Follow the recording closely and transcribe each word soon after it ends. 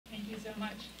so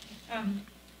much.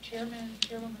 Chairwoman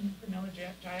Pramila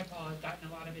Jayapal has gotten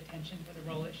a lot of attention for the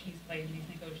role that she's played in these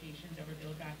negotiations over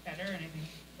Build Back Better, and I think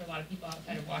for a lot of people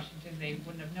outside of Washington, they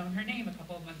wouldn't have known her name a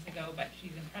couple of months ago, but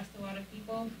she's impressed a lot of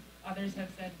people. Others have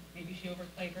said maybe she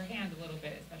overplayed her hand a little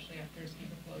bit, especially after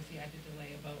Speaker Pelosi had to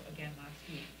delay a vote again last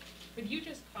week. Could you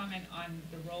just comment on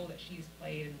the role that she's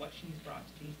played and what she's brought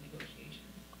to these negotiations?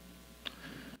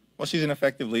 Well, she's an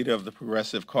effective leader of the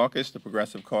Progressive Caucus. The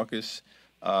Progressive Caucus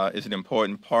is an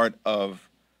important part of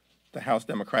the House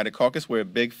Democratic Caucus. We're a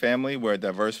big family. We're a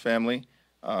diverse family.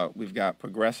 We've got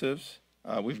progressives.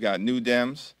 We've got New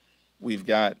Dems. We've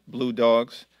got Blue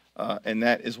Dogs. And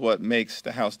that is what makes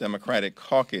the House Democratic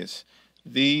Caucus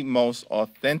the most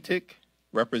authentic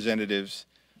representatives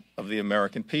of the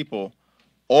American people,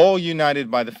 all united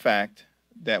by the fact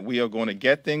that we are going to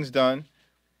get things done.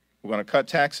 We're going to cut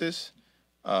taxes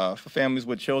for families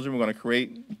with children. We're going to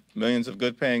create millions of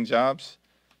good-paying jobs.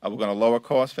 We're going to lower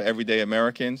costs for everyday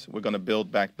Americans. We're going to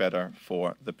build back better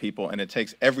for the people. And it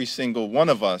takes every single one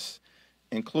of us,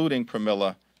 including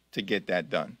Pramila, to get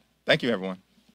that done. Thank you, everyone.